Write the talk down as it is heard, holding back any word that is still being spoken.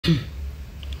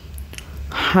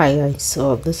Hi guys,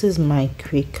 so this is my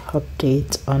quick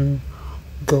update on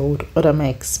gold. What am I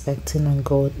expecting on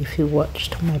gold? If you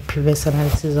watched my previous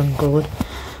analysis on gold,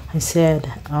 I said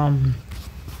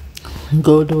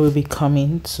gold will be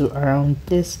coming to around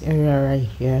this area right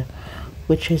here,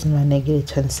 which is my negative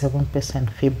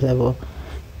 27% fib level.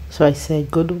 So I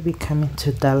said gold will be coming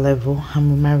to that level and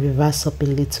we might reverse up a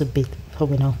little bit before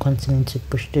we now continue to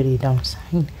push to the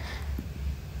downside.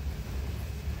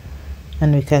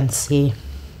 And we can see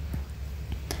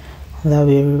that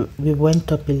we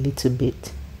went up a little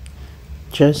bit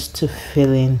just to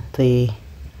fill in the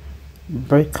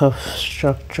break of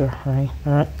structure, right?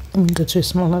 All right, let me go to a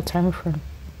smaller time frame.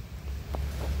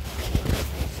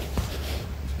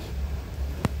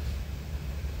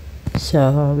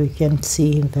 So we can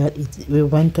see that we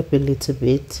went up a little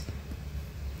bit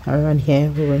around here.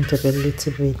 We went up a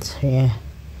little bit here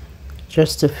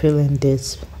just to fill in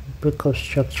this break of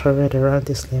structure right around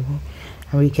this level.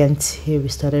 And we can see we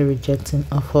started rejecting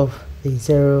off of the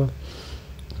 0%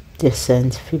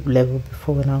 fib level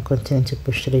before we now continue to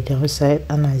push to the downside.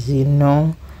 And as you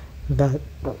know, that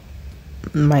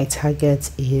my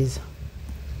target is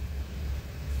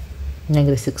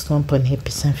negative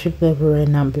 61.8% fib level right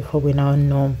now before we now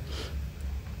know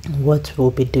what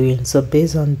we'll be doing. So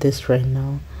based on this right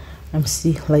now, I'm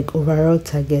still like overall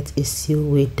target is still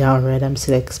way down, right? I'm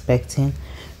still expecting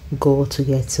gold to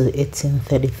get to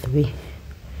 1833.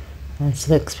 I'm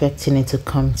still expecting it to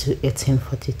come to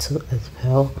 1842 as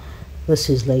well. This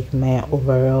is like my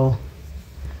overall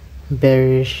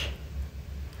bearish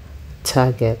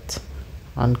target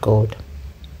on gold.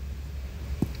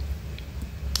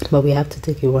 But we have to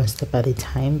take it one step at a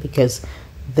time because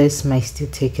this might still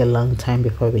take a long time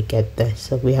before we get there.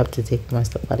 So we have to take one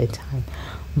step at a time.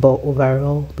 But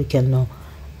overall, we can know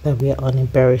that we are on a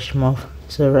bearish move.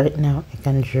 So right now, I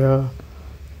can draw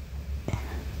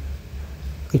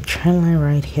a trend line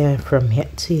right here from here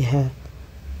to here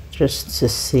just to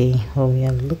see what we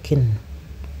are looking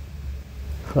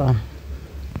for.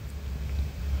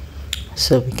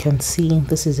 So we can see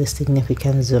this is a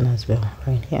significant zone as well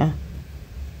right here.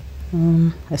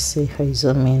 Let's see if I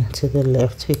zoom in to the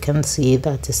left, we can see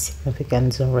that a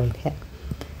significant zone right here.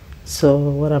 So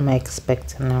what am I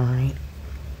expecting now, right?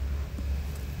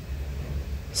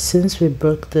 Since we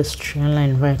broke this trend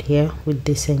line right here with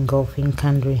this engulfing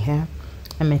candle here,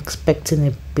 I'm expecting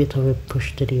a bit of a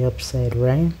push to the upside,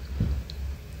 right?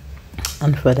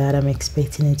 And for that, I'm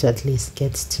expecting it to at least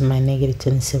get to my negative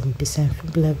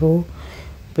 27% level,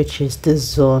 which is this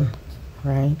zone,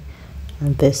 right?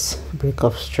 And this break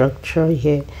of structure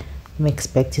here, I'm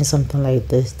expecting something like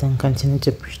this, then continue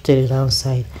to push to the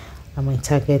downside. And my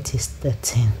target is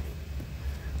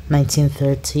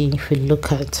 1930. If we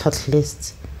look at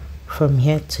least from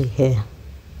here to here,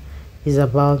 is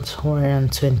about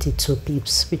 122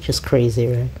 pips, which is crazy,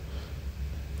 right?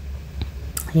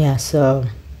 Yeah, so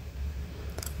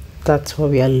that's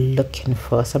what we are looking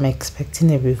for. So I'm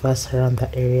expecting a reverse around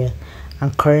that area,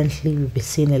 and currently we'll be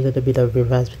seeing a little bit of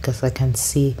reverse because I can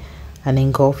see an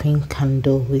engulfing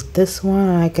candle with this one.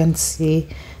 I can see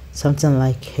something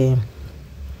like a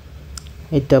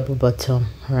double bottom,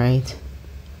 right,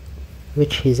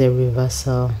 which is a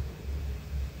reversal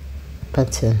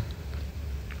pattern.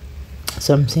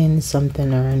 So I'm seeing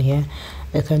something around here.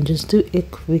 I can just do a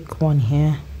quick one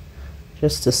here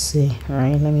just to see. All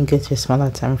right, let me get to a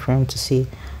smaller time frame to see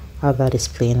how that is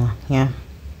playing out. Yeah,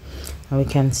 and we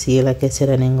can see, like I said,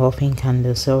 an engulfing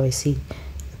candle. So I see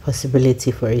the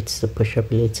possibility for it to push up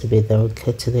a little bit, then we'll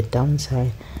get to the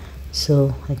downside.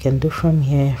 So I can do from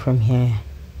here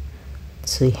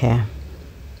to here.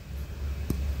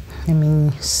 Let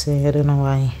me see, I don't know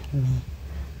why. Let me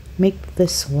make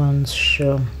this one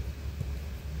show.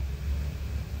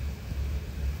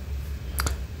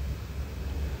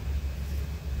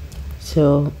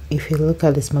 So if you look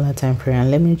at the smaller time frame,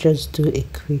 let me just do a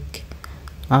quick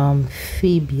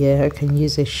fib here. I can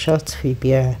use a short fib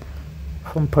here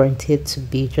from point A to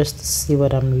B just to see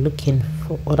what I'm looking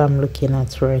for, what I'm looking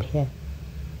at right here.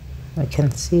 I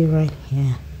can see right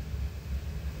here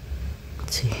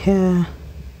to here.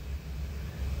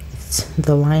 It's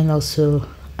the line also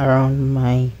around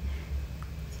my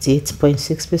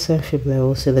 8.6% fib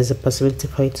level, so there's a possibility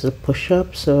for it to push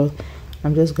up. So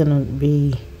I'm just gonna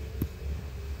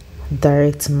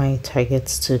direct my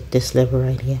targets to this level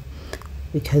right here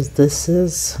because this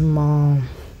is more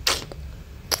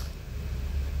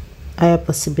higher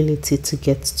possibility to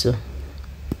get to.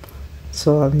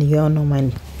 So you all know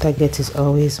my target is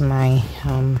always my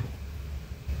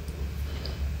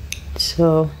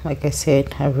so like I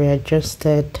said, I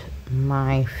readjusted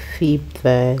my fib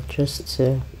there just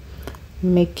to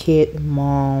make it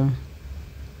more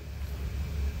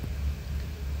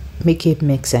make it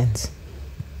make sense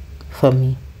for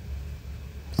me.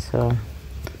 So,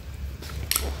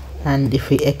 and if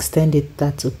we extend it,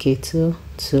 that's okay too,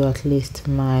 to at least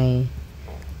my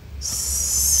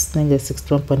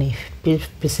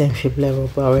 -61.8% fib level,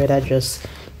 but I'd rather just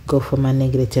go for my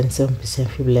 -27%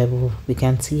 fib level. We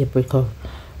can see a break of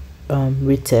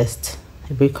retest,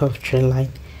 a break of trend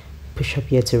line, push up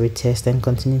here to retest and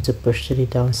continue to push to the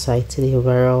downside to the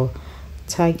overall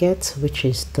target, which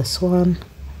is this one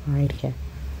right here.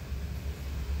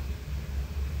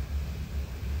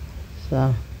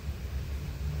 So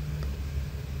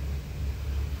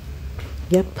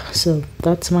yep, so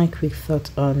that's my quick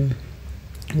thought on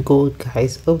gold,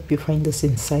 guys. Hope you find this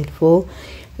insightful.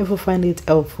 If you find it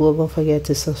helpful, don't forget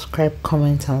to subscribe,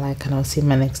 comment and like, and I'll see you in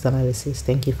my next analysis.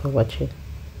 Thank you for watching.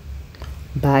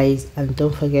 Bye, and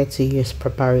don't forget to use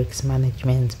proper risk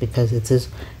management because it is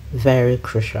very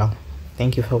crucial.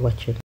 Thank you for watching.